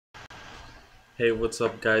Hey, what's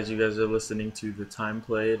up guys? You guys are listening to The Time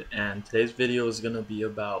Played, and today's video is going to be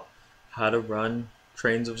about how to run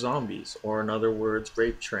trains of zombies, or in other words,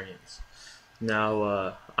 rape trains.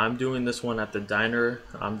 Now, I'm doing this one at the diner.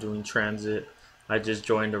 I'm doing transit. I just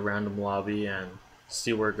joined a random lobby and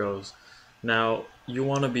see where it goes. Now, you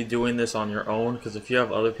want to be doing this on your own, because if you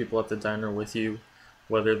have other people at the diner with you,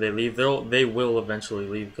 whether they leave, they will eventually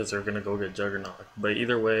leave because they're going to go get Juggernaut. But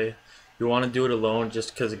either way, you want to do it alone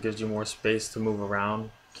just because it gives you more space to move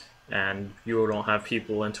around and you don't have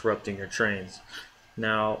people interrupting your trains.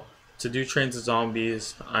 Now, to do trains of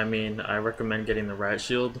zombies, I recommend getting the rat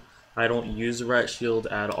shield. I don't use the rat shield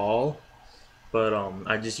at all, but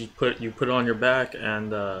you put it on your back,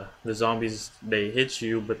 and the zombies, they hit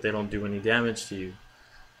you, but they don't do any damage to you.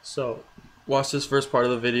 So, watch this first part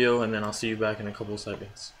of the video, and then I'll see you back in a couple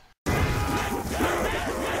seconds.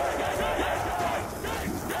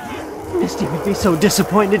 Misty would be so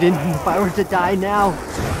disappointed in me if I were to die now.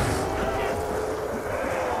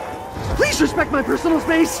 Please respect my personal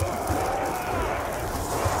space!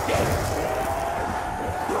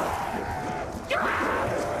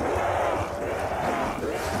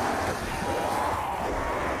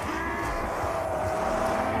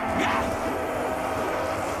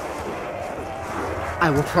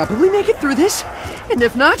 I will probably make it through this, and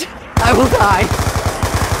if not, I will die.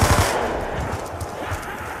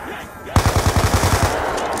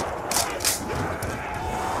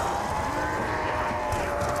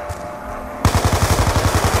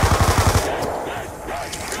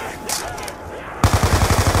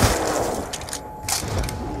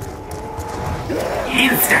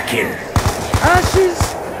 Insta-kill! Ashes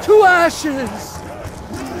to ashes!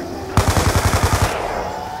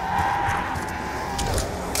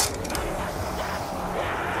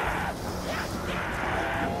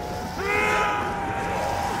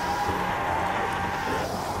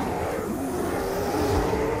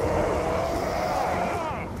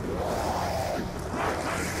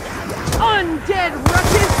 Undead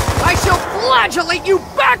wretches! I shall flagellate you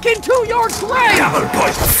back into your grave! Double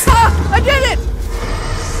points! Ah! I did it!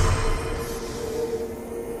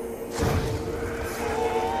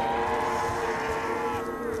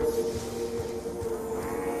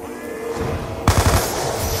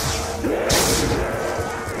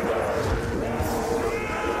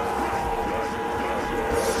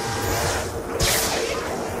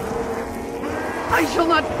 I shall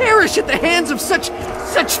not perish at the hands of such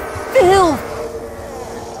filth!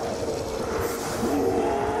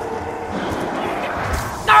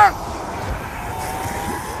 Ah!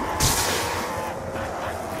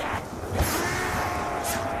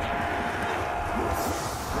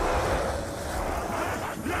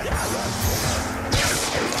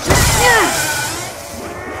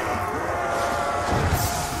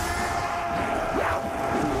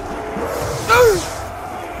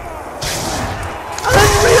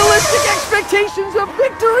 Unrealistic expectations of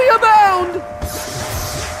victory abound!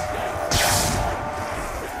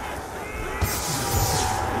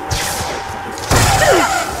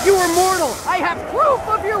 You are mortal! I have proof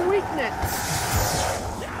of your weakness!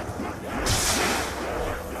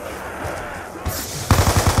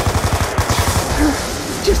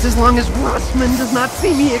 Just as long as Rossman does not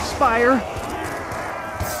see me expire.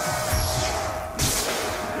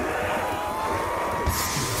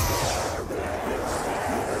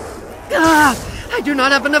 I do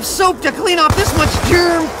not have enough soap to clean off this much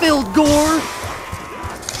germ-filled gore!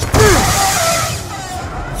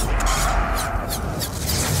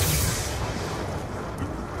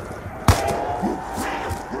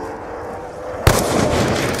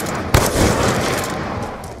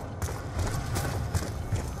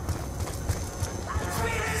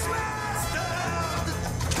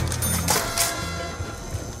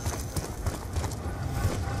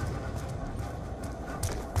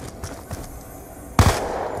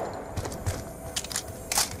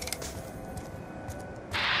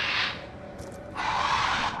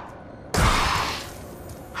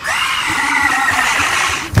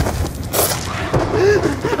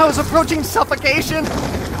 I was approaching suffocation!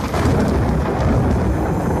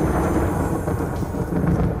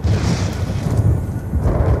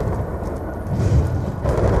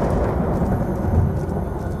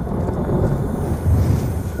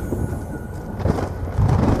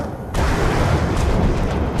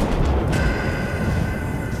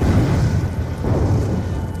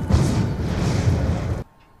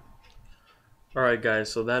 Alright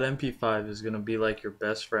guys, so that MP5 is going to be like your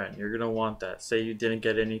best friend. You're going to want that. Say you didn't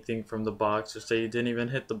get anything from the box, or say you didn't even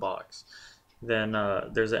hit the box. Then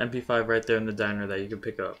there's an MP5 right there in the diner that you can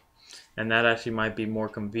pick up. And that actually might be more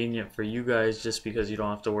convenient for you guys just because you don't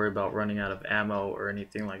have to worry about running out of ammo or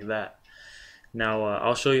anything like that. Now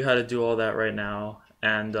I'll show you how to do all that right now,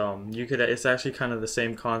 and it's actually kind of the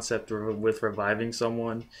same concept with reviving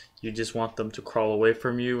someone. You just want them to crawl away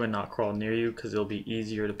from you and not crawl near you because it'll be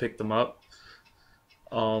easier to pick them up.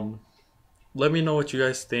 Let me know what you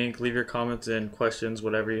guys think. Leave your comments and questions,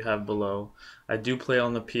 whatever you have below. I do play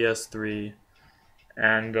on the PS3,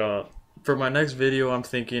 and for my next video I'm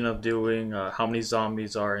thinking of doing how many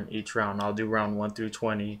zombies are in each round. I'll do round 1 through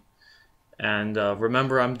 20. And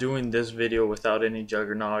remember, I'm doing this video without any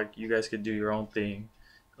juggernaut. You guys could do your own thing.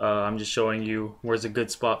 I'm just showing you where's a good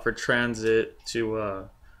spot for transit to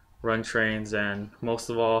run trains, and most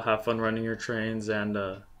of all, have fun running your trains, and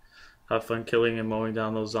have fun killing and mowing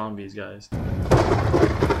down those zombies, guys.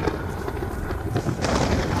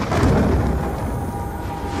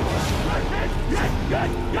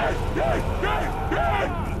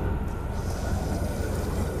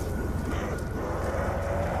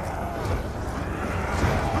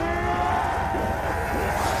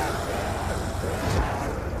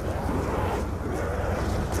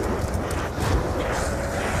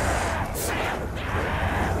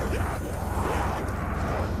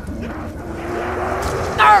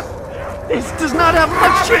 This does not have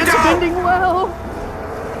much chance of ending well.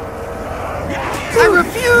 I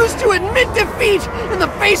refuse to admit defeat in the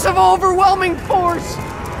face of overwhelming force.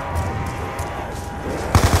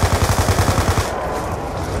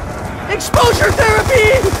 Exposure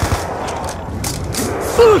therapy!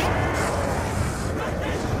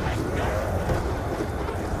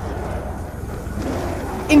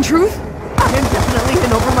 In truth, I am definitely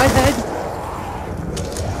in over my head.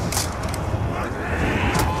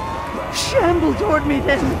 Shamble toward me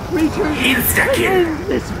then, creatures. Insta-kill. An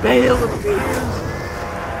endless veil of fears.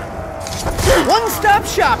 One-stop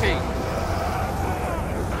shopping.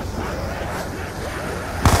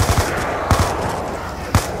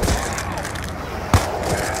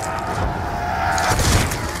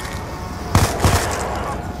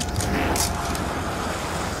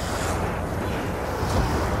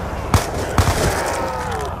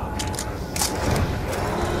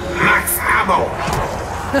 Max ammo.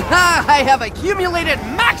 I have accumulated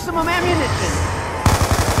maximum ammunition!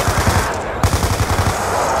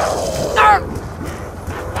 Arr!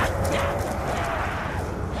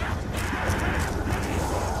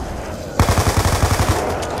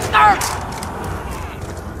 Arr!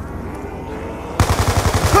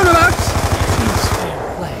 Turnabouts! Seems fair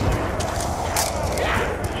play.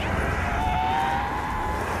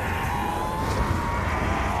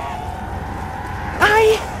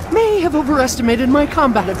 I may have overestimated my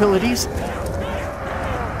combat abilities.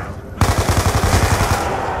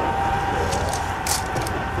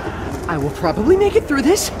 I will probably make it through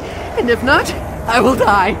this, and if not, I will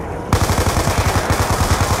die.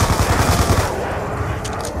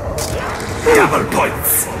 Double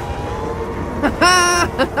points.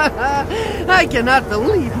 I cannot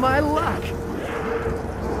believe my luck.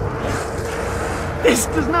 This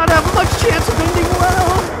does not have much chance of ending well.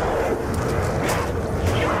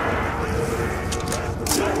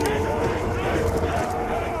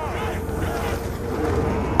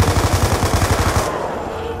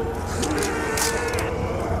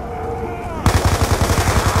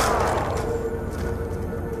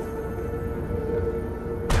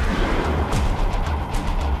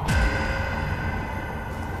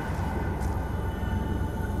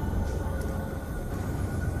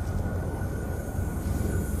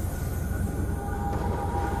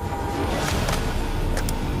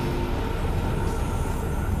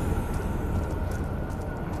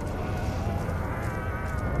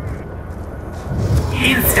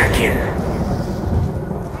 Insta-kill.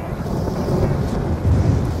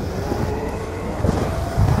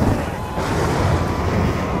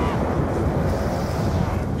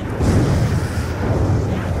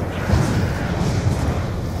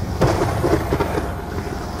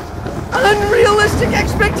 Unrealistic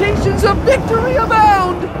expectations of victory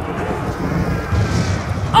abound!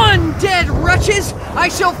 Undead wretches, I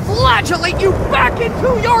shall flagellate you back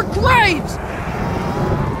into your graves!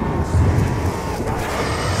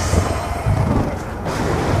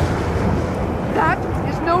 That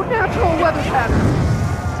is no natural weather pattern.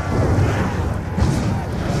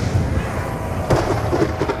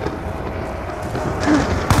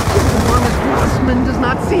 As long as Rossman does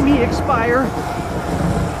not see me expire.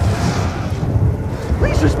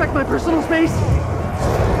 Please respect my personal space.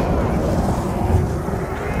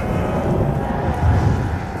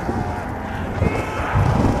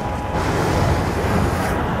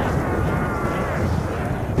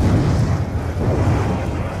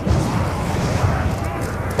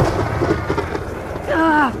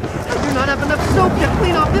 I do not have enough soap to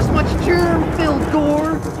clean off this much germ-filled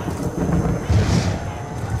gore.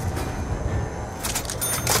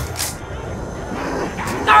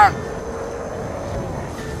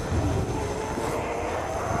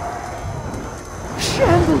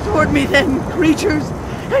 toward me then, creatures,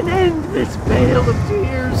 and end this vale of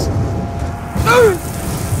tears.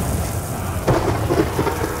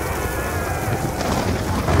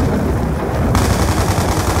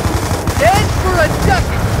 Dead for a ducat!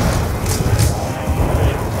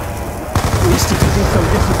 We used to be so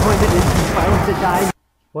disappointed in these violent to die.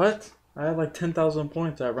 What? I had like 10,000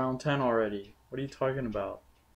 points at round 10 already. What are you talking about?